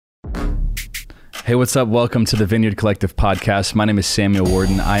Hey, what's up? Welcome to the Vineyard Collective podcast. My name is Samuel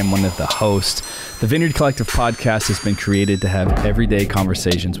Warden. I am one of the hosts. The Vineyard Collective podcast has been created to have everyday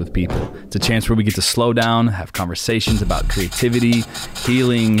conversations with people. It's a chance where we get to slow down, have conversations about creativity,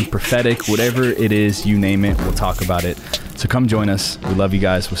 healing, prophetic, whatever it is, you name it, we'll talk about it. So come join us. We love you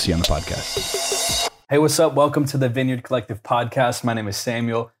guys. We'll see you on the podcast. Hey, what's up? Welcome to the Vineyard Collective podcast. My name is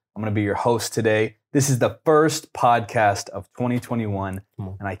Samuel. I'm going to be your host today. This is the first podcast of 2021,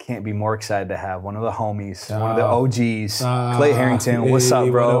 and I can't be more excited to have one of the homies, one of the OGs, Clay Harrington. What's up,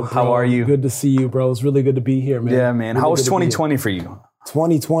 bro? What up, How are you? Good to see you, bro. It's really good to be here, man. Yeah, man. Really How was 2020 for you?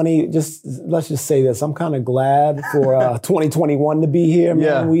 2020, let's just say this. I'm kind of glad for 2021 to be here, man.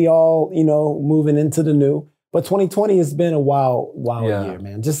 Yeah. We all, moving into the new. But 2020 has been a wild year,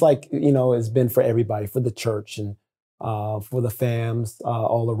 man. Just like, it's been for everybody, for the church and for the fams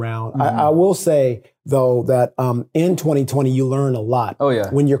all around. Mm-hmm. I will say, though, that in 2020, you learn a lot. Oh,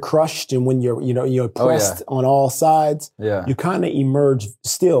 yeah. When you're crushed and when you're pressed on all sides, you kind of emerge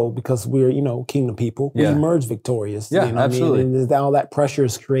still, because we're, kingdom people. We emerge victorious. Yeah, absolutely. I mean? And all that pressure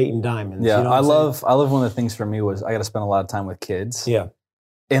is creating diamonds. Yeah, you know I love one of the things for me was I got to spend a lot of time with kids. Yeah.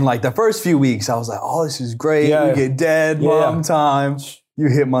 And like the first few weeks, I was like, oh, this is great. Yeah. We get dead mom time. You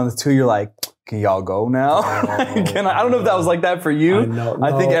hit month 2, you're like, can y'all go now? I don't know if that was like that for you.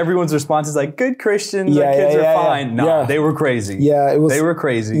 I think everyone's response is like, good Christians, our kids are fine. No, they were crazy. Yeah, they were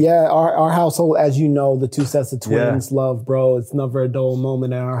crazy. Yeah, our household, as you know, the 2 sets of twins, love, bro. It's never a dull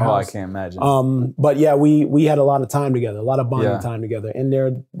moment in our house. Oh, I can't imagine. But yeah, we had a lot of time together, a lot of bonding time together. And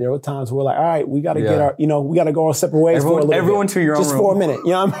there were times where we're like, all right, we got to get our, we got to go our separate ways for a little bit. Everyone to your own just room. for a minute.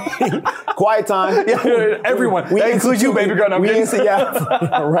 You know what I mean? Quiet time. Yeah, everyone. That includes you, baby girl. No,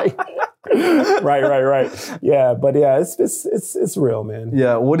 right. Right. Yeah, but yeah, it's real, man.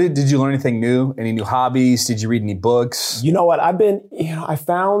 Yeah. Did you learn anything new? Any new hobbies? Did you read any books? You know what? I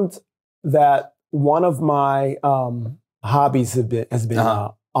found that one of my hobbies has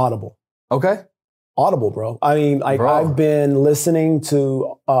been Audible. Okay. Audible, bro. I mean, I've been listening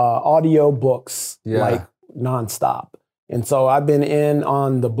to audio books like nonstop. And so I've been in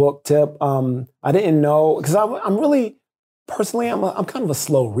on the book tip. I didn't know, because I'm really, personally, I'm kind of a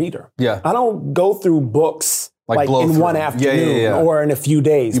slow reader. Yeah. I don't go through books like in one afternoon or in a few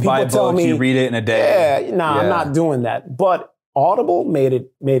days. You buy a book, you read it in a day. I'm not doing that. But Audible made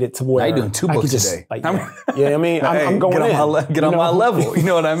it to where you're doing 2 books a day. You know what I mean? I'm going get on my level. You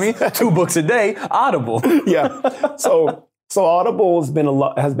know what I mean? 2 books a day, Audible. Yeah. So Audible has been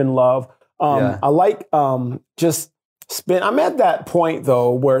love. I like I'm at that point,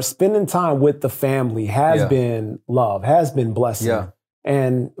 though, where spending time with the family has been love, has been blessing. Yeah.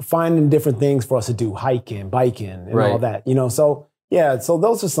 And finding different things for us to do, hiking, biking, and all that. So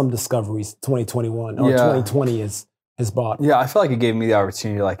those are some discoveries 2021 or 2020 has brought. Yeah, I feel like it gave me the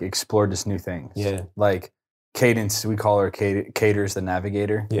opportunity to like explore just new things. Yeah. Like Cadence, we call her Caters the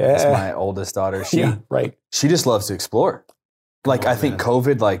Navigator. Yeah. That's my oldest daughter. She just loves to explore. Like I think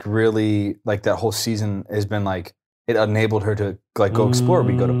COVID like really like that whole season has been like, it enabled her to like go explore.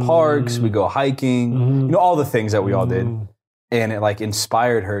 We go to parks, we go hiking, all the things that we all did. And it like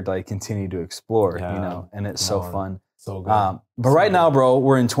inspired her to like continue to explore, and it's so fun. So good. But right now, bro,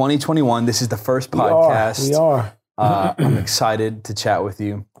 we're in 2021. This is the first podcast. We are. I'm excited to chat with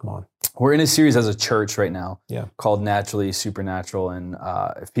you. Come on. We're in a series as a church right now called Naturally Supernatural. And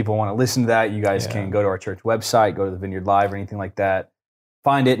if people want to listen to that, you guys can go to our church website, go to the Vineyard Live or anything like that.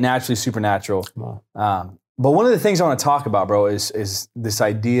 Find it, Naturally Supernatural. Come on. But one of the things I want to talk about, bro, is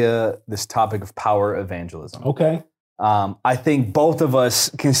this topic of power evangelism. Okay. I think both of us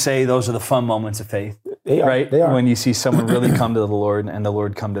can say those are the fun moments of faith, right? They are. When you see someone really come to the Lord and the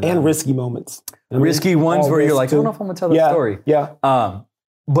Lord come to them. And risky moments. Risky ones where you're like, I don't know if I'm going to tell that story. Yeah.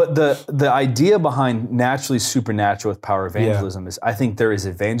 But the idea behind naturally supernatural with power evangelism is I think there is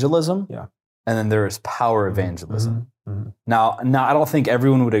evangelism and then there is power evangelism. Now, I don't think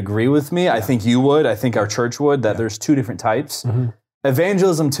everyone would agree with me. I think you would. I think our church would, that there's 2 different types.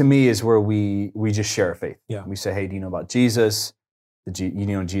 Evangelism to me is where we just share our faith. Yeah. We say, hey, do you know about Jesus?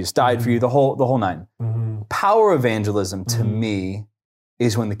 Jesus died for you, the whole 9. Power evangelism to me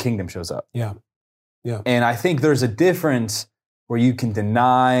is when the kingdom shows up. Yeah. And I think there's a difference where you can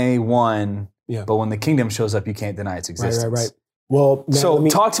deny one, but when the kingdom shows up, you can't deny its existence. Right. Well, man,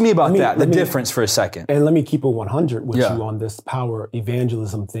 talk to me about the difference for a second. And let me keep it 100 with you on this power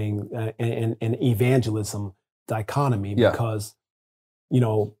evangelism thing and evangelism dichotomy, because,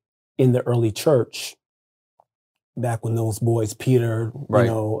 in the early church, back when those boys, Peter,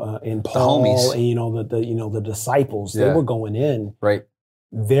 and Paul, and the disciples, they were going in. Right.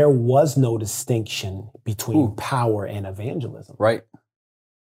 There was no distinction between power and evangelism. Right.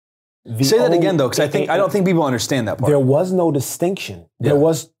 Say that again, though, because I don't think people understand that part. There was no distinction. There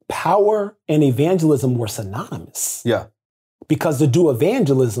was power and evangelism were synonymous. Yeah. Because to do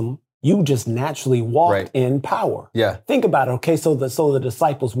evangelism, you just naturally walked in power. Yeah. Think about it. Okay, so the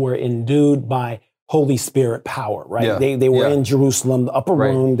disciples were endued by Holy Spirit power, right? Yeah. They were in Jerusalem, the upper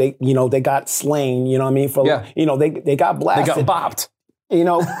room. They got slain. You know what I mean? They got blasted. They got bopped.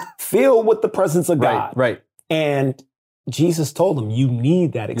 Filled with the presence of God. Right. And Jesus told them, you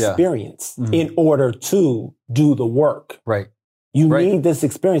need that experience in order to do the work. Right. You need this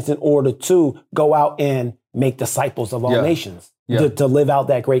experience in order to go out and make disciples of all nations, to live out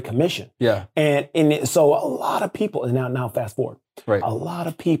that great commission. Yeah. And so a lot of people, and now fast forward, a lot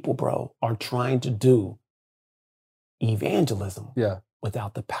of people, bro, are trying to do evangelism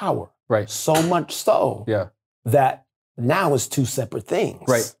without the power. Right. So much so that now it's two separate things.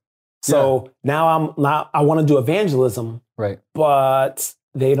 Right. So now I want to do evangelism, but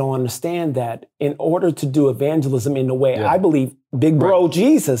they don't understand that in order to do evangelism in the way I believe big bro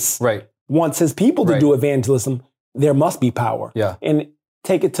Jesus wants his people to do evangelism, there must be power. Yeah. And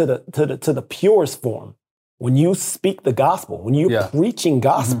take it to the purest form. When you speak the gospel, when you're preaching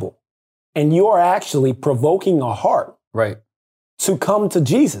gospel, and you're actually provoking a heart to come to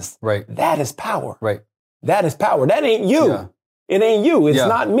Jesus, that is power. Right. That is power. That ain't you. Yeah. It ain't you. It's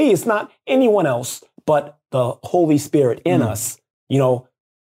not me. It's not anyone else, but the Holy Spirit in us,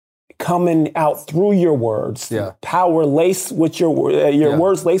 coming out through your words, power laced with your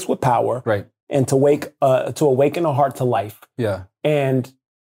words laced with power, and to awaken a heart to life, and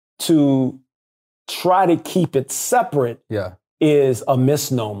to try to keep it separate, is a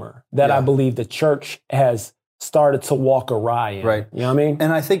misnomer that I believe the church has started to walk awry in. Right. You know what I mean?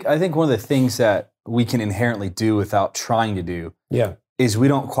 And I think one of the things that we can inherently do without trying to do is we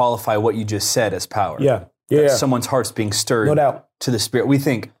don't qualify what you just said as power. Yeah. Someone's heart's being stirred to the Spirit. We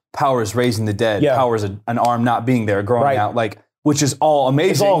think power is raising the dead. Yeah. Power is an arm not being there, growing out, which is all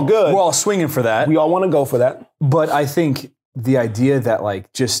amazing. It's all good. We're all swinging for that. We all want to go for that. But I think the idea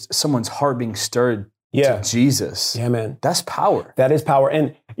that just someone's heart being stirred to Jesus. Yeah, man. That's power. That is power.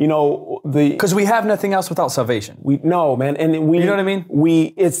 And because we have nothing else without salvation. No, man. And you know what I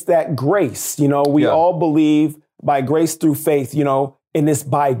mean? It's that grace, we all believe by grace through faith, and it's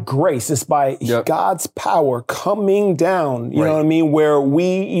by grace. It's by God's power coming down, you know what I mean? Where we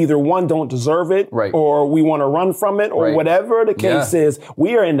either don't deserve it or we want to run from it or whatever the case is.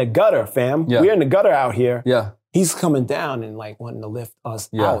 We are in the gutter, fam. Yeah. We're in the gutter out here. Yeah. He's coming down and wanting to lift us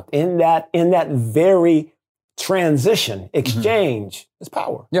out in that very transition exchange is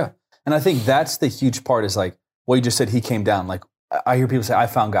power. Yeah. And I think that's the huge part is what you just said, he came down. I hear people say, I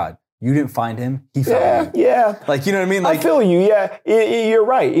found God. You didn't find him. He found you. Yeah. You know what I mean? I feel you. Yeah. You're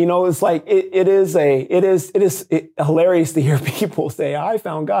right. It's it is hilarious to hear people say, I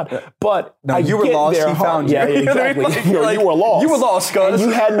found God. But no, you were lost. He found you. Yeah, exactly. You were lost. You were lost, cuz. And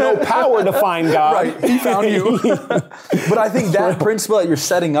you had no power to find God. Right. He found you. But I think that principle that you're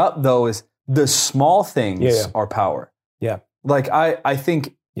setting up, though, is the small things are power. Yeah. I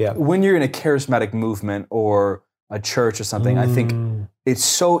think when you're in a charismatic movement or a church or something, I think it's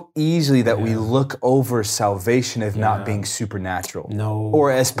so easily that we look over salvation as not being supernatural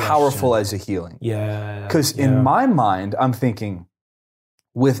or as powerful as a healing. Yeah. Because in my mind, I'm thinking,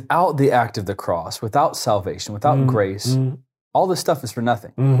 without the act of the cross, without salvation, without grace, all this stuff is for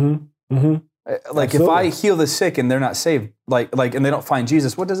nothing. If I heal the sick and they're not saved, and they don't find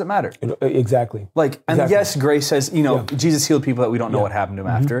Jesus, what does it matter? Exactly. Yes, grace says, Jesus healed people that we don't know what happened to him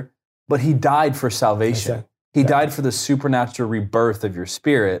after, but he died for salvation. He died for the supernatural rebirth of your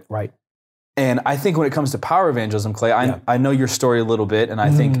spirit. Right. And I think when it comes to power evangelism, Clay, I know your story a little bit, and I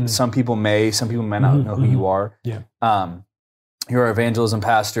think some people may not know who you are. Yeah. You're an evangelism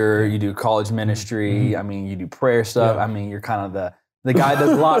pastor. You do college ministry. I mean, you do prayer stuff. I mean, you're kind of the guy that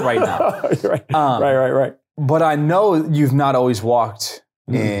does a lot right now. Right. But I know you've not always walked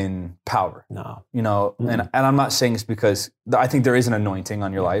in power. No. And I'm not saying this because I think there is an anointing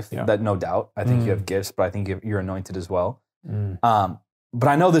on your life, that no doubt. I think you have gifts, but I think you're anointed as well. But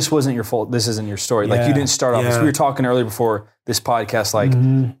I know this wasn't your fault. This isn't your story. You didn't start off. We were talking earlier before this podcast,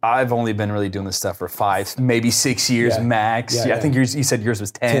 I've only been really doing this stuff for 5, maybe 6 years max. I think you said yours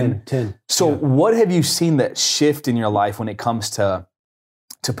was 10. 10. So what have you seen that shift in your life when it comes to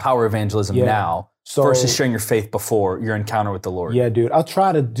power evangelism now? Versus sharing your faith before your encounter with the Lord. Yeah, dude. I'll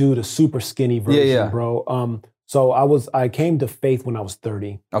try to do the super skinny version, bro. So I came to faith when I was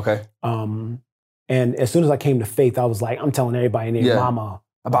 30. Okay. And as soon as I came to faith, I was like, I'm telling everybody and their mama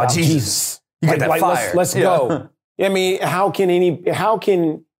about Jesus. You get that fire. Let's go. I mean, how can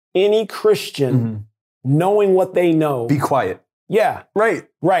any Christian knowing what they know be quiet? Yeah.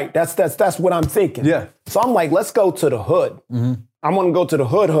 Right. That's what I'm thinking. Yeah. So I'm like, let's go to the hood. Mm-hmm. I'm going to go to the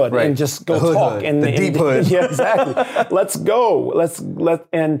hood and just go talk. And the deep hood. Yeah, exactly. Let's go.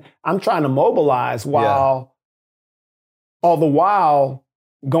 And I'm trying to mobilize while all the while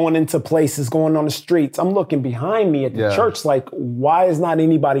going into places, going on the streets. I'm looking behind me at the church like, why is not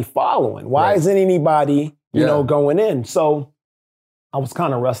anybody following? Why isn't anybody, going in? So I was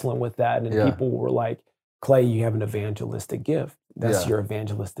kind of wrestling with that. And people were like, Clay, you have an evangelistic gift. That's your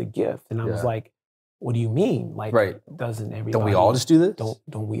evangelistic gift. And I was like, what do you mean? Like, doesn't everybody? Don't we all just do this?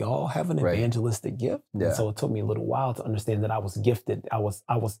 Don't we all have an evangelistic gift? Yeah. And so it took me a little while to understand that I was gifted. I was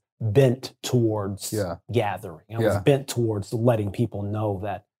bent towards gathering. I was bent towards letting people know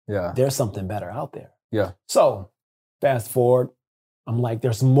that there's something better out there. Yeah. So fast forward, I'm like,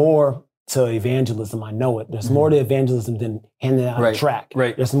 there's more to evangelism. I know it. There's more to evangelism than handing out a tract.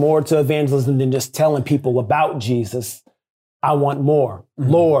 Right. There's more to evangelism than just telling people about Jesus. I want more.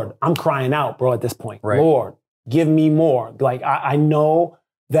 Lord, I'm crying out, bro, at this point. Right. Lord, give me more. Like, I know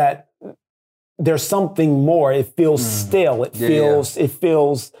that there's something more. It feels stale. It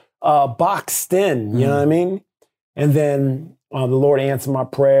feels boxed in. You know what I mean? And then the Lord answered my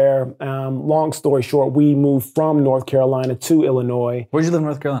prayer. Long story short, we moved from North Carolina to Illinois. Where'd you live in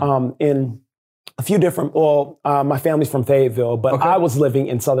North Carolina? In a few different, my family's from Fayetteville, but I was living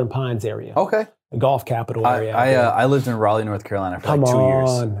in Southern Pines area. Okay. The golf capital area. I lived in Raleigh, North Carolina for like 2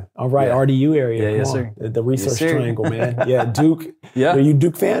 years. All right, RDU area. Yeah, yes, sir. The research triangle, man. Yeah, Duke. Yeah. Are you a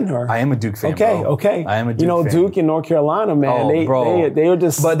Duke fan? Or? I am a Duke fan, Okay. I am a Duke fan. Duke in North Carolina, man. They are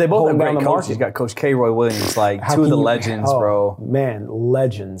just But they both have great down the coaches. You got Coach K. Roy Williams, like two of the legends, bro. Man,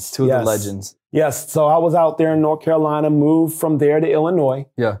 legends. Two of the legends. Yes, so I was out there in North Carolina, moved from there to Illinois.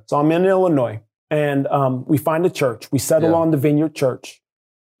 Yeah. So I'm in Illinois, and we find a church. We settle on the Vineyard Church.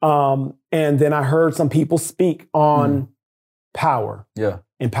 And then I heard some people speak on power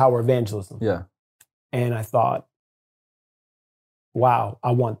and power evangelism. Yeah. And I thought, wow,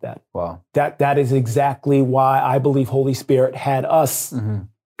 I want that. Wow. That is exactly why I believe Holy Spirit had us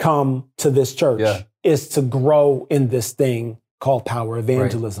come to this church, is to grow in this thing called power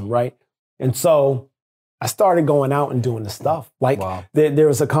evangelism, right? And so I started going out and doing the stuff. Like there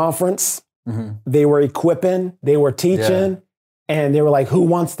was a conference, they were equipping, they were teaching, and they were like, who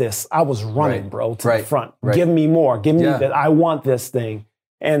wants this? I was running, bro, to the front. Give me more. Give me that. I want this thing.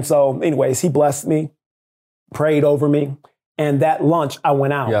 And so anyways, he blessed me, prayed over me. And that lunch, I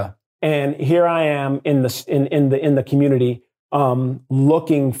went out. Yeah. And here I am in the community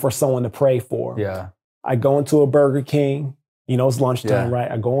looking for someone to pray for. Yeah. I go into a Burger King. You know, it's lunchtime, right?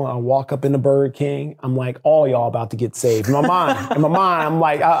 I walk up in the Burger King. I'm like, all y'all about to get saved. In my mind, I'm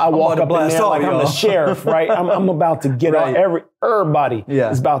like, I walk up in there like I'm the sheriff, right? I'm about to get everybody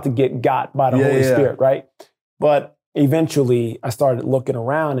is about to get got by the Holy Spirit, right? But eventually I started looking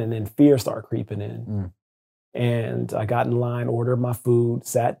around, and then fear started creeping in. And I got in line, ordered my food,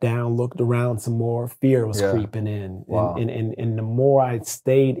 sat down, looked around some more. Fear was creeping in. Wow. And the more I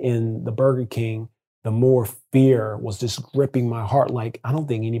stayed in the Burger King, the more fear was just gripping my heart. Like, I don't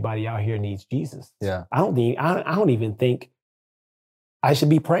think anybody out here needs Jesus. Yeah. I don't even think I should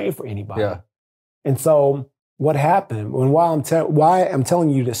be praying for anybody. Yeah. And so what happened, why I'm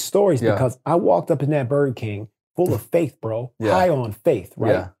telling you this story is because I walked up in that Burger King full of faith, bro, high on faith,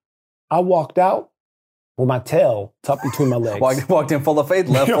 right? Yeah. I walked out with my tail tucked between my legs. Walked in full of faith,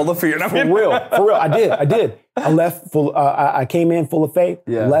 left full of fear. For real. I did. I left full. I came in full of faith,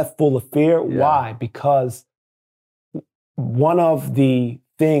 left full of fear. Yeah. Why? Because one of the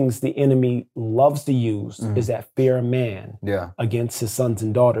things the enemy loves to use is that fear of man against his sons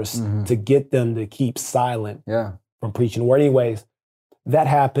and daughters to get them to keep silent from preaching the word. Anyways, that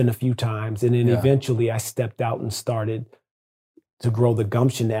happened a few times, and then eventually I stepped out and started to grow the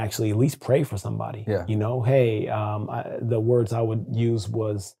gumption to actually at least pray for somebody. Yeah. You know, hey, the words I would use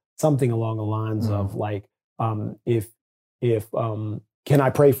was something along the lines of like, if can I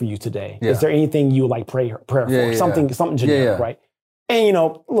pray for you today? Yeah. Is there anything you would like prayer for? Something generic, right? And you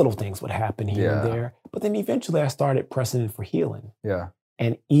know, little things would happen here and there. But then eventually I started pressing in for healing. Yeah.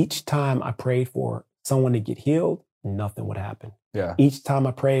 And each time I prayed for someone to get healed, nothing would happen. Yeah. Each time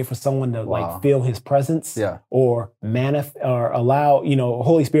I prayed for someone to like feel his presence or allow, you know,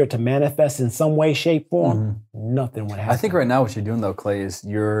 Holy Spirit to manifest in some way, shape, form, nothing would happen. I think right now what you're doing though, Clay, is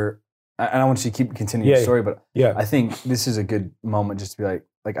I don't want you to keep continuing your story, but I think this is a good moment just to be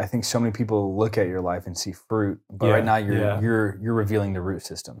like I think so many people look at your life and see fruit, but right now you're revealing the root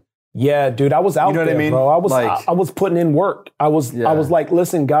system. Yeah, dude, I was out there, bro. I was putting in work. I was like,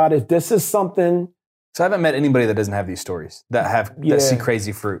 listen, God, if this is something. So I haven't met anybody that doesn't have these stories that see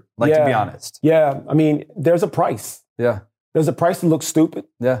crazy fruit. Like, to be honest. Yeah, I mean, there's a price. Yeah. There's a price to look stupid.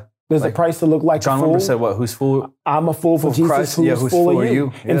 Yeah. There's a price to look like John a fool. Wimber said, "What? Who's fool? I'm a fool for Jesus. Christ. Who's fool of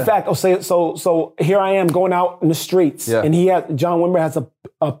you?" Yeah. In fact, so here I am going out in the streets, and John Wimber has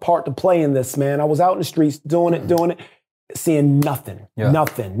a part to play in this. Man, I was out in the streets doing it, seeing nothing. And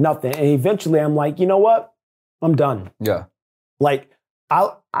eventually, I'm like, you know what? I'm done. Yeah. Like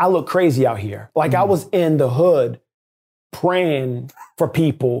I look crazy out here. Like I was in the hood praying for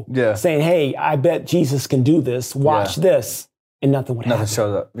people, saying, "Hey, I bet Jesus can do this. Watch this." And nothing would happen. Nothing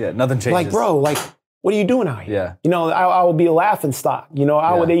shows up. Yeah, nothing changes. Like, bro, like, what are you doing out here? Yeah. You know, I would be a laughing stock. You know,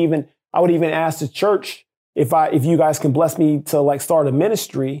 I would even ask the church if you guys can bless me to like start a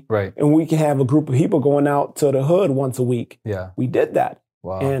ministry. Right. And we can have a group of people going out to the hood once a week. Yeah. We did that.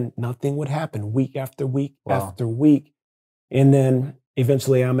 Wow. And nothing would happen week after week after week. And then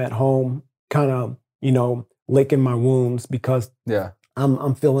eventually I'm at home kind of, you know, licking my wounds because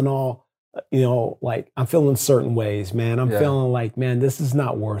I'm feeling all, you know, like I'm feeling certain ways, man. I'm feeling like, man, this is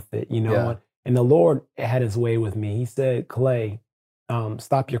not worth it, you know? Yeah. And the Lord had his way with me. He said, Clay,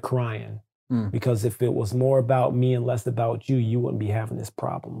 stop your crying. Because if it was more about me and less about you, you wouldn't be having this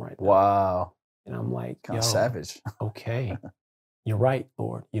problem right now. Wow. And I'm like, yo, savage. Okay. You're right,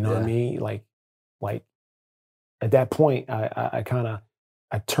 Lord. You know what I mean? Like at that point, I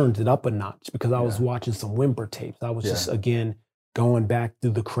turned it up a notch because I was watching some Wimber tapes. I was just, again, going back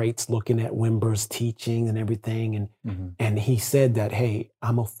through the crates, looking at Wimber's teaching and everything. And he said that, hey,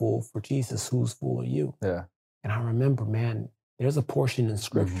 I'm a fool for Jesus. Who's fool are you? Yeah. And I remember, man, there's a portion in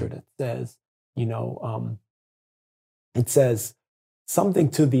scripture that says, you know, it says something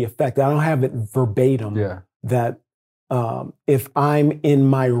to the effect, I don't have it verbatim, that if I'm in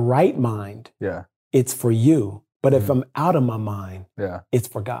my right mind, it's for you. But if I'm out of my mind, it's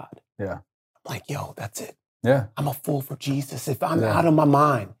for God. Yeah. I'm like, yo, that's it. Yeah. I'm a fool for Jesus. If I'm out of my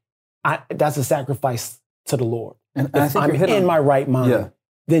mind, that's a sacrifice to the Lord. And if I'm in my right mind,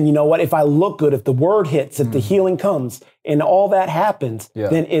 then you know what? If I look good, if the word hits, if the healing comes, and all that happens,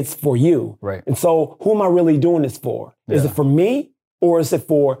 then it's for you. Right. And so who am I really doing this for? Is it for me or is it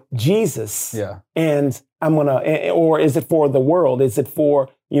for Jesus? Yeah. And or is it for the world? Is it for,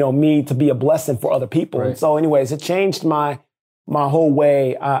 you know, me to be a blessing for other people? Right. And so anyways, it changed my whole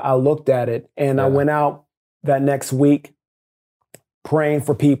way I looked at it. And I went out that next week praying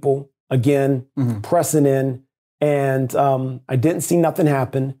for people, again, pressing in. And I didn't see nothing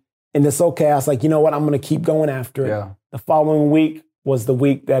happen. And it's okay. I was like, you know what? I'm going to keep going after it. Yeah. The following week was the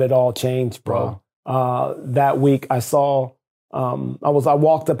week that it all changed, bro. Wow. That week I saw, I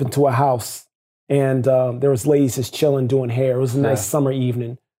walked up into a house and there was ladies just chilling, doing hair. It was a nice summer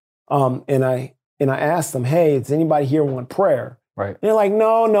evening. And I asked them, hey, does anybody here want prayer? Right. And they're like,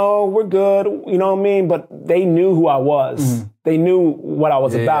 no, we're good. You know what I mean? But they knew who I was. They knew what I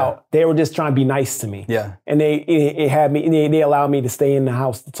was about. Yeah. They were just trying to be nice to me. Yeah. And they allowed me to stay in the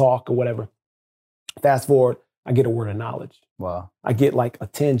house to talk or whatever. Fast forward, I get a word of knowledge. Wow. I get like a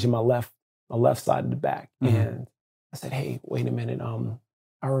tinge in my left side of the back. And I said, hey, wait a minute.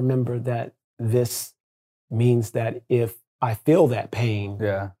 I remember that this means that if I feel that pain,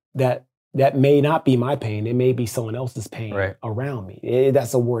 that may not be my pain. It may be someone else's pain around me.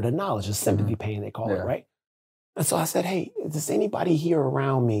 That's a word of knowledge, a sympathy pain, they call it, right? And so I said, hey, does anybody here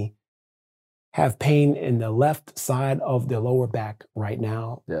around me have pain in the left side of their lower back right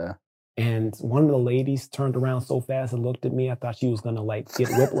now? Yeah. And one of the ladies turned around so fast and looked at me, I thought she was going to like get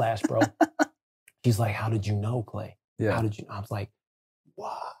whiplash, bro. She's like, how did you know, Clay? Yeah. How did you know? I was like,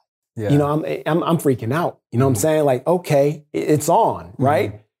 what? Yeah. You know, I'm freaking out. You know what I'm saying? Like, okay, it's on,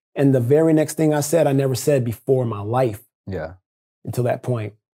 right? And the very next thing I said, I never said before in my life. Yeah. Until that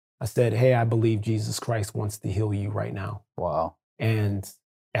point, I said, hey, I believe Jesus Christ wants to heal you right now. Wow. And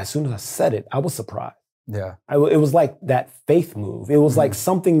as soon as I said it, I was surprised. Yeah. It was like that faith move. It was like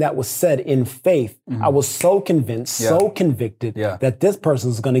something that was said in faith. I was so convinced, so convicted that this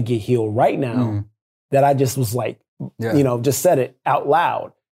person's going to get healed right now that I just was like, you know, just said it out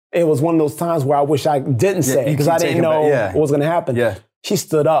loud. It was one of those times where I wish I didn't say it because I didn't know what was going to happen. Yeah. She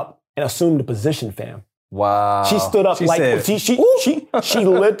stood up and assumed the position, fam. Wow. She stood up she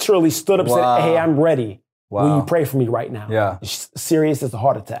literally stood up and said, hey, I'm ready. Wow. Will you pray for me right now? Yeah. She's serious as a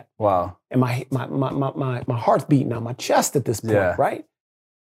heart attack. Wow. And my heart's beating out my chest at this point, right?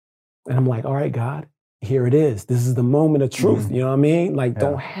 And I'm like, all right, God, here it is. This is the moment of truth. You know what I mean? Like,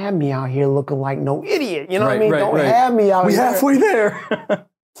 don't have me out here looking like no idiot. You know what I mean? Don't have me out here. We halfway there.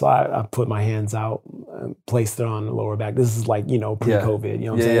 So I put my hands out, placed it on the lower back. This is like, you know, pre-COVID. You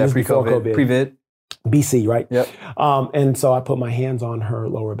know what I'm saying? Yeah, pre-COVID. Pre-vid. BC, right? Yep. And so I put my hands on her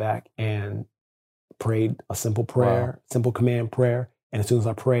lower back and prayed a simple prayer, simple command prayer. And as soon as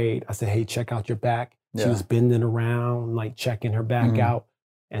I prayed, I said, hey, check out your back. She was bending around, like checking her back out.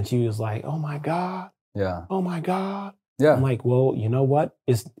 And she was like, oh my God. Yeah. Oh my God. Yeah. I'm like, well, you know what?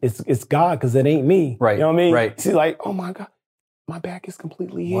 It's God, because it ain't me. Right. You know what I mean? Right. She's like, oh my God, my back is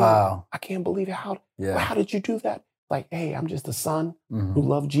completely healed. Wow. I can't believe it. How did you do that? Like, hey, I'm just a son who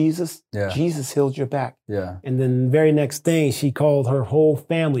loved Jesus. Yeah. Jesus healed your back. Yeah. And then the very next thing, she called her whole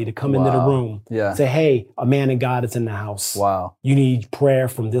family to come into the room. Yeah. Say, hey, a man of God is in the house. Wow. You need prayer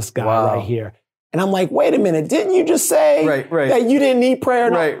from this guy right here. And I'm like, wait a minute, didn't you just say that you didn't need prayer?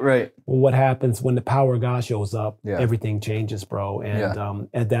 Right. Well, what happens when the power of God shows up? Everything changes, bro. And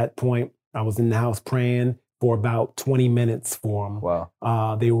at that point, I was in the house praying for about 20 minutes for them.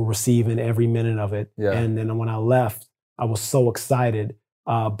 Wow. They were receiving every minute of it. Yeah. And then when I left, I was so excited.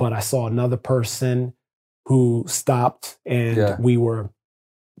 But I saw another person who stopped, and we were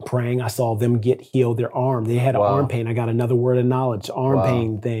praying. I saw them get healed, their arm. They had an arm pain. I got another word of knowledge, arm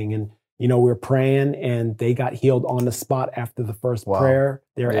pain thing. And we were praying, and they got healed on the spot after the first prayer.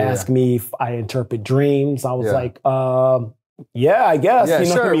 They were asking me if I interpret dreams. I was like, yeah, I guess. Yeah, you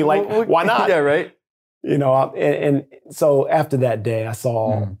know sure. what I mean? Like, why not? Yeah, right. And so after that day, I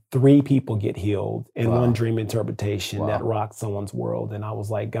saw 3 people get healed in one dream interpretation that rocked someone's world. And I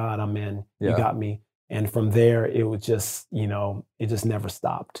was like, God, I'm in. You got me. And from there, it was just, it just never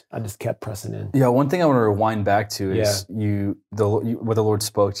stopped. I just kept pressing in. Yeah, one thing I want to rewind back to is what the Lord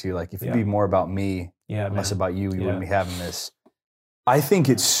spoke to you. Like, if it'd be more about me, less about you, you wouldn't be having this. I think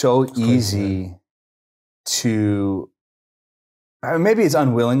it's so easy to, maybe it's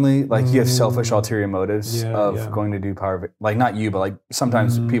unwillingly, like you have selfish ulterior motives of going to do power, like not you, but like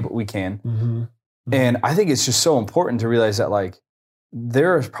sometimes people, we can. And I think it's just so important to realize that, like,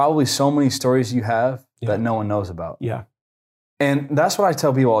 there are probably so many stories you have that no one knows about. Yeah. And that's what I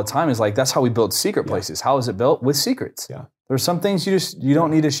tell people all the time is, like, that's how we build secret places. How is it built? With secrets. Yeah. There's some things you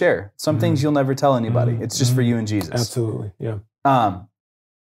don't need to share. Some things you'll never tell anybody. It's just for you and Jesus. Absolutely. Yeah.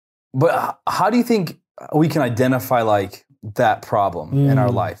 But how do you think we can identify, like, that problem in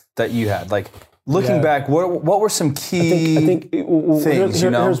our life that you had? Like, looking back, what were some key things,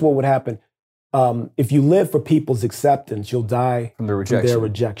 Here's what would happen. If you live for people's acceptance, you'll die from their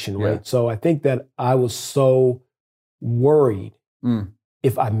rejection, right? Yeah. So I think that I was so worried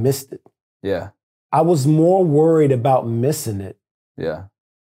if I missed it. Yeah. I was more worried about missing it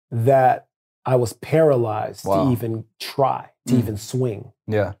that I was paralyzed to even try, to even swing.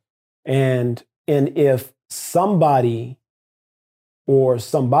 Yeah. And if somebody or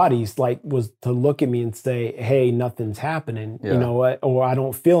somebody's like was to look at me and say, hey, nothing's happening, you know what, or I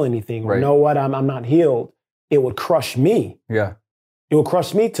don't feel anything, or you know what, I'm not healed, it would crush me. Yeah. It would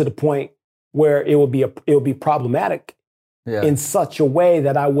crush me to the point where it would be problematic in such a way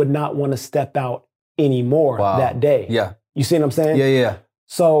that I would not want to step out anymore that day. Yeah. You see what I'm saying? Yeah.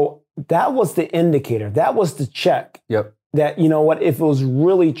 So that was the indicator. That was the check. Yep. That, you know what, if it was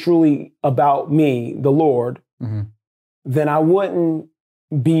really, truly about me, the Lord, then I wouldn't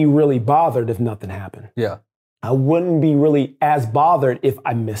be really bothered if nothing happened. Yeah. I wouldn't be really as bothered if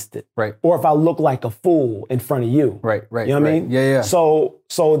I missed it. Right. Or if I look like a fool in front of you. Right. You know what I mean? Yeah. So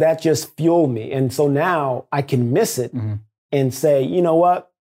that just fueled me. And so now I can miss it and say, you know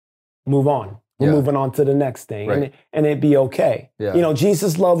what? Move on. We're moving on to the next thing. And it'd be okay. Yeah. You know,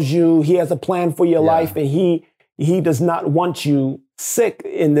 Jesus loves you. He has a plan for your life, and he does not want you sick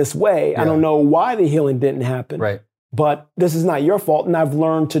in this way. I don't know why the healing didn't happen. Right. But this is not your fault. And I've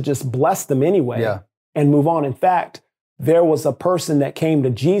learned to just bless them anyway and move on. In fact, there was a person that came to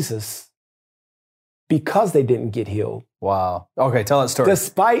Jesus because they didn't get healed. Wow. Okay, tell that story.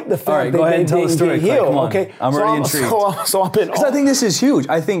 Despite the fact that they didn't get healed. Okay, I'm already intrigued. So I've been. Because I think this is huge.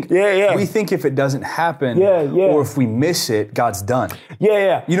 I think we think if it doesn't happen or if we miss it, God's done.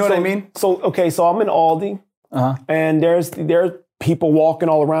 Yeah. You know what I mean? So I'm in Aldi, and there's people walking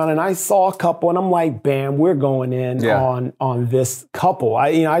all around, and I saw a couple, and I'm like, bam, we're going in on this couple.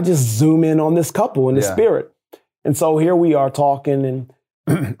 I just zoom in on this couple in the spirit. And so here we are talking,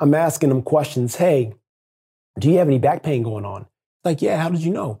 and I'm asking them questions. Hey, do you have any back pain going on? Like, yeah, how did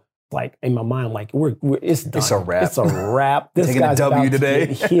you know? Like, in my mind, like, it's done. It's a wrap. It's a wrap. This guy's a W about today.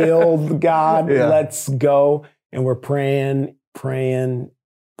 To get healed. God, let's go. And we're praying, nothing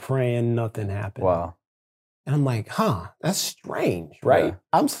happened. Wow. And I'm like, that's strange, right? Yeah.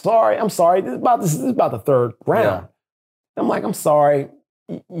 I'm sorry. This is about the third round. I'm like, I'm sorry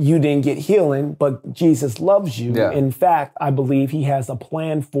you didn't get healing, but Jesus loves you. Yeah. In fact, I believe he has a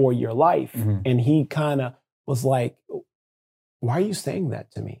plan for your life. And he kind of was like, why are you saying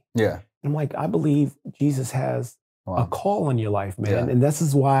that to me? Yeah. And I'm like, I believe Jesus has a call on your life, man. Yeah. And this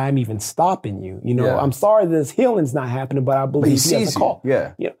is why I'm even stopping you. You know, I'm sorry this healing's not happening, but I believe he has a call.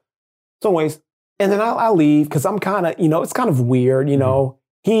 Yeah. So anyways, And then I leave because I'm kind of, it's kind of weird,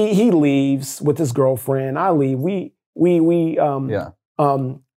 He leaves with his girlfriend. I leave. We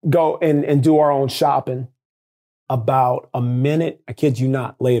go and do our own shopping. About a minute, I kid you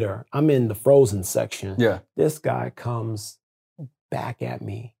not, later, I'm in the frozen section. Yeah. This guy comes back at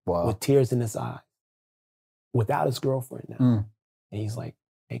me with tears in his eyes, without his girlfriend now. And he's like,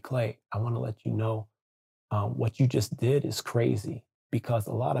 hey, Clay, I want to let you know what you just did is crazy, because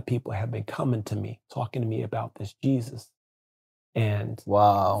a lot of people have been coming to me, talking to me about this Jesus. And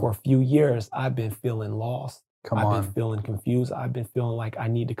for a few years, I've been feeling lost. I've been feeling confused. I've been feeling like I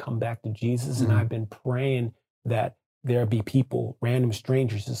need to come back to Jesus. And I've been praying that there be people, random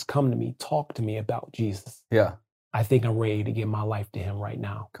strangers, just come to me, talk to me about Jesus. Yeah. I think I'm ready to give my life to him right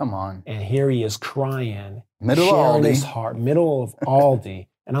now. Come on. And here he is crying, middle sharing of Aldi. his heart, middle of Aldi.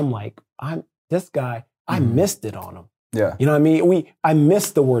 And I'm like, this guy, I missed it on him. Yeah. You know what I mean? I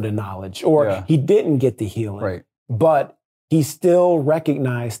missed the word of knowledge, or he didn't get the healing. Right. But he still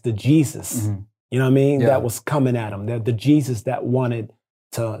recognized the Jesus, you know what I mean? That was coming at him, the Jesus that wanted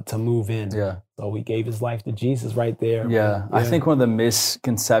to move in. Yeah. So he gave his life to Jesus right there. Yeah. I think one of the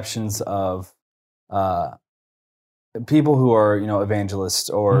misconceptions of people who are, evangelists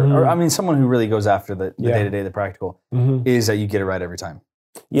or I mean, someone who really goes after the day-to-day, the practical, is that you get it right every time.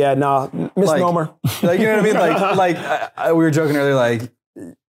 Yeah, no, misnomer. Like, you know what I mean? We were joking earlier, like,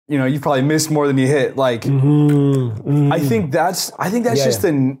 you probably missed more than you hit. Like, I think that's just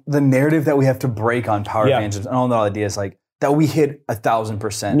the narrative that we have to break on power evangelism. And all the ideas like that we hit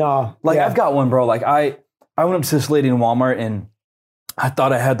 1,000%. No, I've got one, bro. Like I went up to this lady in Walmart and I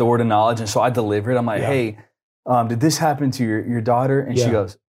thought I had the word of knowledge, and so I delivered. I'm like, hey, did this happen to your daughter? And she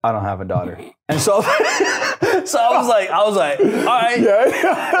goes, I don't have a daughter. And so, so I was like, all right,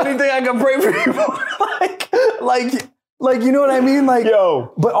 anything I can pray for you? Like, you know what I mean? Like,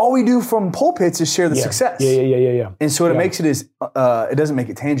 but all we do from pulpits is share the success. Yeah. And so what it makes it is, it doesn't make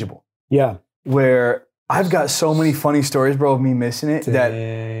it tangible. Yeah. Where I've got so many funny stories, bro, of me missing it that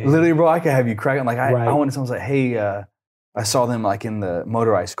literally, bro, I could have you cracking. Like, I went to someone's like, hey, I saw them like in the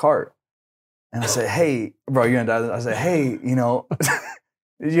motorized cart. And I said, hey, bro, you're gonna die. I said, hey,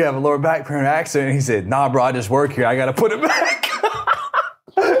 did you have a lower back pain accident? And he said, nah, bro, I just work here. I got to put it back.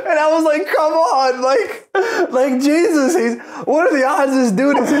 And I was like, come on, like Jesus, what are the odds this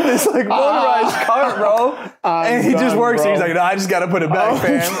dude is in this like motorized cart, bro? And he just works here. He's like, no, I just got to put it back,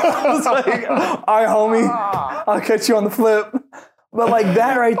 fam. I was like, all right, homie, I'll catch you on the flip. But like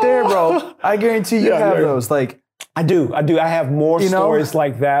that right there, bro, I guarantee you have those. Like, I do. I have more stories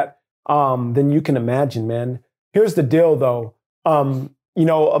like that than you can imagine, man. Here's the deal, though.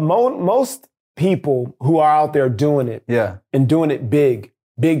 Most people who are out there doing it, and doing it big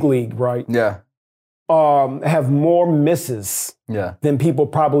league, right? Yeah. Have more misses than people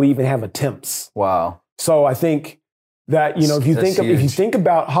probably even have attempts. Wow. So I think that, if you think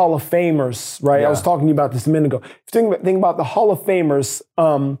about Hall of Famers, right? I was talking to you about this a minute ago. If you think about the Hall of Famers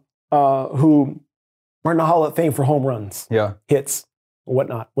who are in the Hall of Fame for home runs, hits,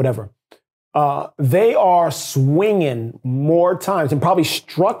 whatnot, whatever. They are swinging more times and probably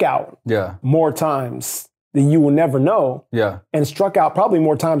struck out more times than you will never know. Yeah. And struck out probably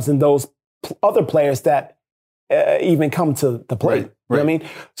more times than those other players that even come to the plate. Right. You know what I mean?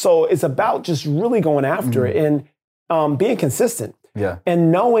 So it's about just really going after it and being consistent. Yeah.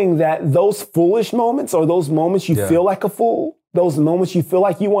 And knowing that those foolish moments, or those moments you feel like a fool, those moments you feel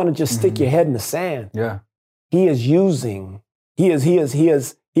like you want to just stick your head in the sand. Yeah. Those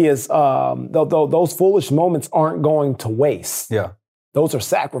foolish moments aren't going to waste. Yeah. Those are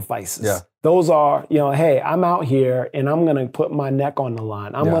sacrifices. Yeah. Those are, hey, I'm out here and I'm going to put my neck on the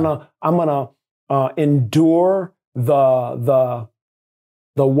line. I'm going to endure the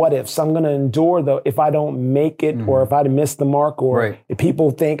what ifs. I'm going to endure if I don't make it, or if I miss the mark, or if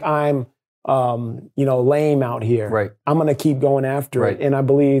people think I'm, lame out here. Right. I'm going to keep going after it. And I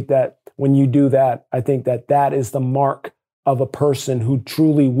believe that when you do that, I think that is the mark of a person who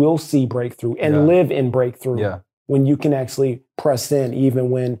truly will see breakthrough and live in breakthrough. Yeah. When you can actually press in even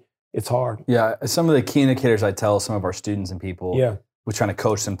when it's hard. Yeah, some of the key indicators I tell some of our students and people, we're trying to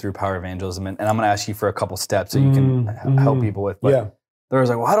coach them through power evangelism, and I'm going to ask you for a couple steps that you can help people with. But they're always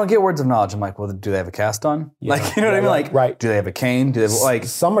like, well, I don't get words of knowledge. I'm like, well, do they have a cast on? Yeah. Like, you know what I mean? Like, do they have a cane? Do they have, like,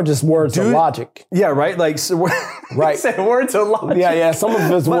 some are just words of logic. Yeah, right? Like, so say words of logic. Yeah, some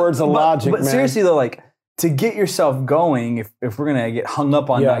of it's words of logic, man. But seriously, though, like, to get yourself going, if we're going to get hung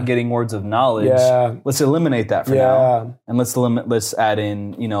up on not getting words of knowledge, let's eliminate that for now. And let's add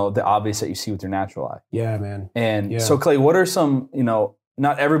in, the obvious that you see with your natural eye. Yeah, man. And so, Clay, what are some,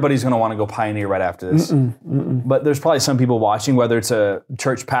 not everybody's going to want to go pioneer right after this. But there's probably some people watching, whether it's a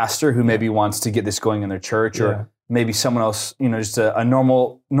church pastor who maybe wants to get this going in their church, or maybe someone else, just a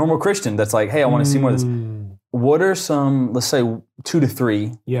normal Christian that's like, hey, I want to see more of this. What are some, let's say 2 to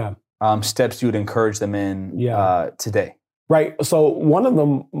 3 steps you would encourage them in today? Right. So one of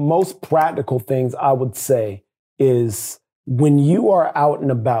the most practical things I would say is when you are out and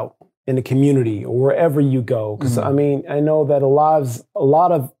about in the community or wherever you go, because I know that a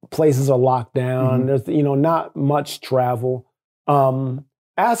lot of places are locked down. There's not much travel.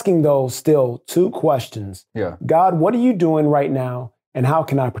 Asking those still 2 questions. Yeah. God, what are you doing right now, and how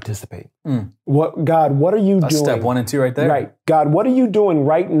can I participate? What are you doing? Step 1 and 2 right there. Right. God, what are you doing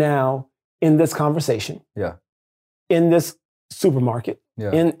right now in this conversation? Yeah. In this supermarket,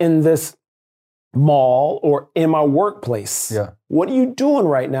 in this mall, or in my workplace. Yeah. What are you doing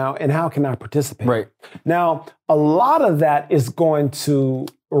right now, and how can I participate? Right. Now, a lot of that is going to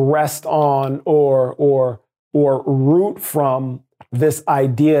rest on or root from this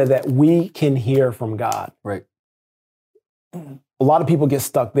idea that we can hear from God. Right. A lot of people get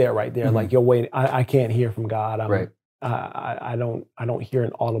stuck there, right there. Like, yo, wait, I can't hear from God. I don't hear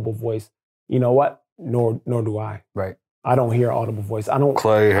an audible voice. You know what? Nor do I. Right. I don't hear audible voice. I don't.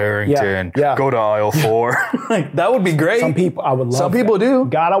 Clay Harrington, go to aisle 4. Like, that would be great. Some people, I would love. Some people do.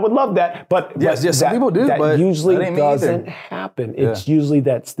 God, I would love that. But some people do. That but usually that doesn't happen. It's usually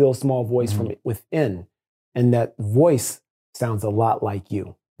that still small voice from within, and that voice sounds a lot like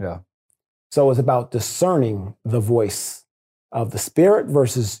you. Yeah. So it's about discerning the voice of the Spirit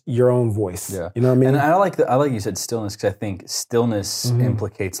versus your own voice. Yeah. You know what I mean? And I like you said stillness, because I think stillness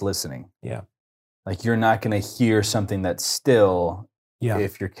implicates listening. Yeah. Like, you're not going to hear something that's still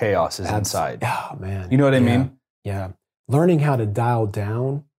if your chaos is inside. Oh, man. You know what I mean? Yeah. Learning how to dial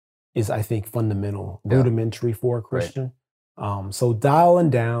down is, I think, fundamental, rudimentary for a Christian. Right. So dialing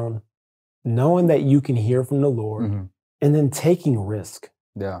down, knowing that you can hear from the Lord, and then taking risk.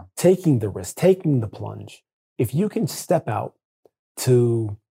 Yeah. Taking the risk, taking the plunge. If you can step out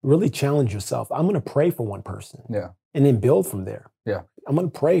to really challenge yourself, I'm going to pray for one person. Yeah. And then build from there. Yeah. I'm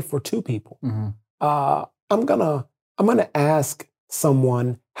going to pray for 2 people. I'm gonna ask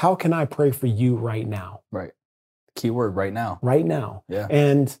someone, how can I pray for you right now? Right. Keyword, right now. Right now. Yeah.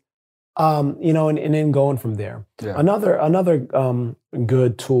 And and then going from there. Yeah. Another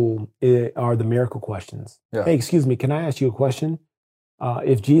good tool are the miracle questions. Yeah. Hey, excuse me, can I ask you a question?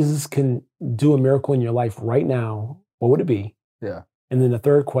 If Jesus can do a miracle in your life right now, what would it be? Yeah. And then the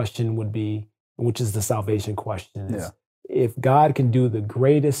third question would be, which is the salvation question, is if God can do the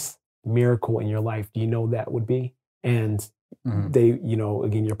greatest miracle in your life, do you know that would be? And they,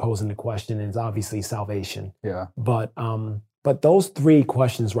 again, you're posing the question, and it's obviously salvation. Yeah. But those 3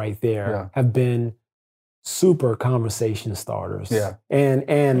 questions right there have been super conversation starters. Yeah.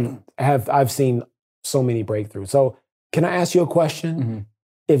 And I've seen so many breakthroughs. So can I ask you a question?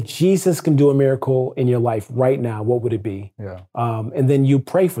 If Jesus can do a miracle in your life right now, what would it be? Yeah. And then you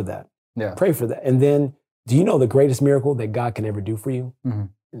pray for that. Yeah. Pray for that. And then, do you know the greatest miracle that God can ever do for you? And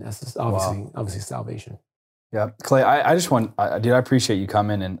that's just obviously salvation. Yeah. Clay, I just want, I appreciate you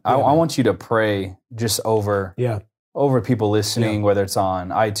coming, and I want you to pray just over people listening, whether it's on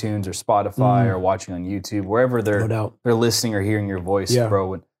iTunes or Spotify or watching on YouTube, wherever they're listening or hearing your voice,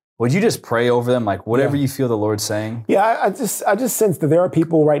 bro. Would you just pray over them, like whatever you feel the Lord's saying? Yeah, I just sense that there are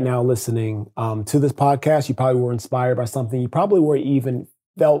people right now listening to this podcast. You probably were inspired by something. You probably were even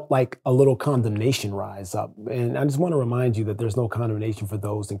felt like a little condemnation rise up. And I just want to remind you that there's no condemnation for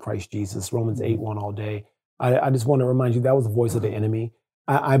those in Christ Jesus. Romans 8:1 all day. I just want to remind you that was the voice of the enemy.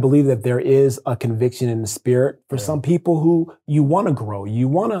 I believe that there is a conviction in the Spirit for some people who you want to grow. You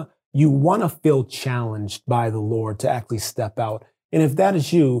want to feel challenged by the Lord to actually step out. And if that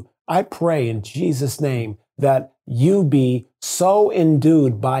is you, I pray in Jesus' name that you be so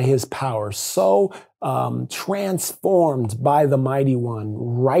endued by His power, so transformed by the Mighty One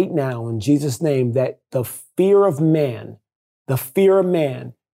right now in Jesus' name, that the fear of man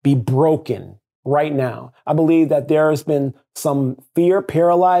be broken right now. I believe that there has been some fear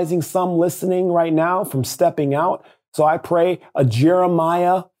paralyzing some listening right now from stepping out. So I pray a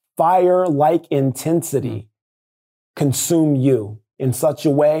Jeremiah fire-like intensity consume you in such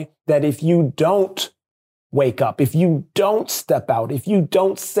a way that if you don't wake up, if you don't step out, if you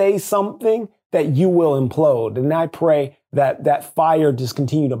don't say something, that you will implode. And I pray that that fire just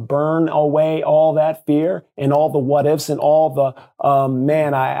continue to burn away all that fear and all the what ifs and all the,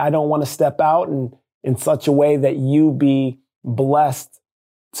 I don't want to step out, and in such a way that you be blessed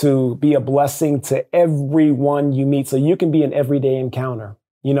to be a blessing to everyone you meet, so you can be an everyday encounter.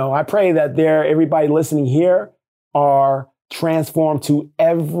 I pray that everybody listening here are transformed to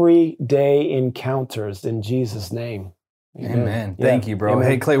everyday encounters in Jesus' name. Amen. Thank you, bro. Amen.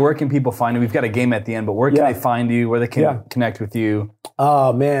 Hey, Clay, where can people find you? We've got a game at the end, but where can they find you? Where they can connect with you?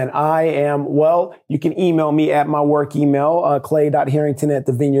 Oh, man, you can email me at my work email,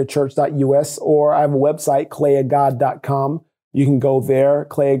 clay.harrington@thevineyardchurch.us, or I have a website, clayofgod.com. You can go there,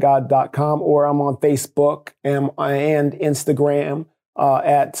 clayofgod.com, or I'm on Facebook and Instagram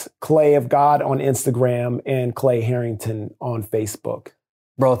at Clay of God on Instagram and Clay Harrington on Facebook.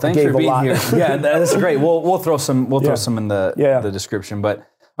 Bro, thanks for being here. Yeah, that's great. We'll throw some in the description. But all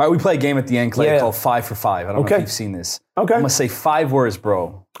right, we play a game at the end, Clay, called 5 for 5. I don't know if you've seen this. Okay. I'm gonna say 5 words,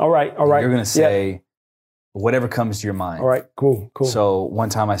 bro. All right. You're gonna say whatever comes to your mind. All right, cool. So one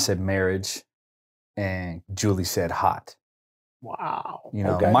time I said marriage, and Julie said hot. Wow.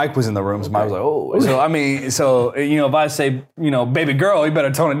 Mike was in the room, so Mike was like, oh. So if I say, baby girl, you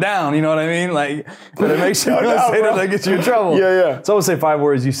better tone it down. You know what I mean? Like, better make sure you don't say that that gets you in trouble. Yeah. So I would say 5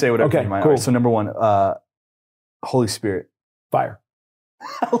 words, you say whatever comes to mind. Cool. All right, so number 1, Holy Spirit. Fire.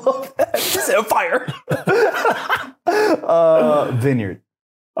 I love that. You said fire. Vineyard.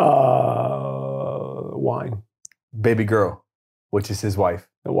 Wine. Baby girl, which is his wife.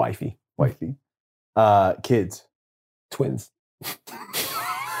 The wifey. Kids. Twins.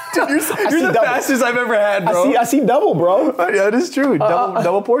 Dude, you're the fastest I've ever had, bro. I see double, bro. Yeah, that is true.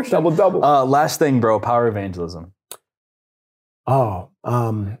 Double portion. Double. Last thing, bro. Power evangelism.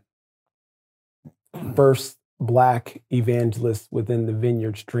 First Black evangelist within the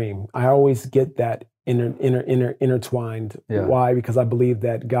Vineyard stream. I always get that intertwined. Yeah. Why? Because I believe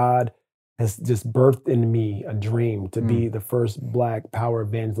that God has just birthed in me a dream to be the first Black power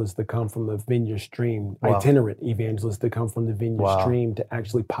evangelist to come from the Vineyard stream, itinerant evangelist to come from the Vineyard stream to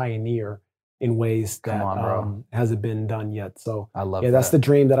actually pioneer in ways that hasn't been done yet. So I love that. That's the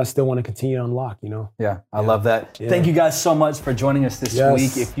dream that I still want to continue to unlock, Yeah, I love that. Yeah. Thank you guys so much for joining us this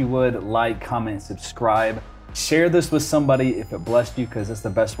week. If you would like, comment, subscribe, share this with somebody if it blessed you, because that's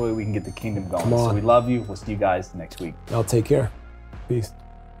the best way we can get the kingdom going. So we love you. We'll see you guys next week. Y'all take care. Peace.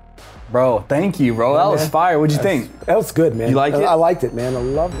 Bro, thank you, bro. That was fire. What'd you think? That was good, man. You like it? I liked it, man. I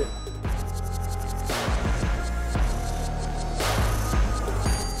loved it.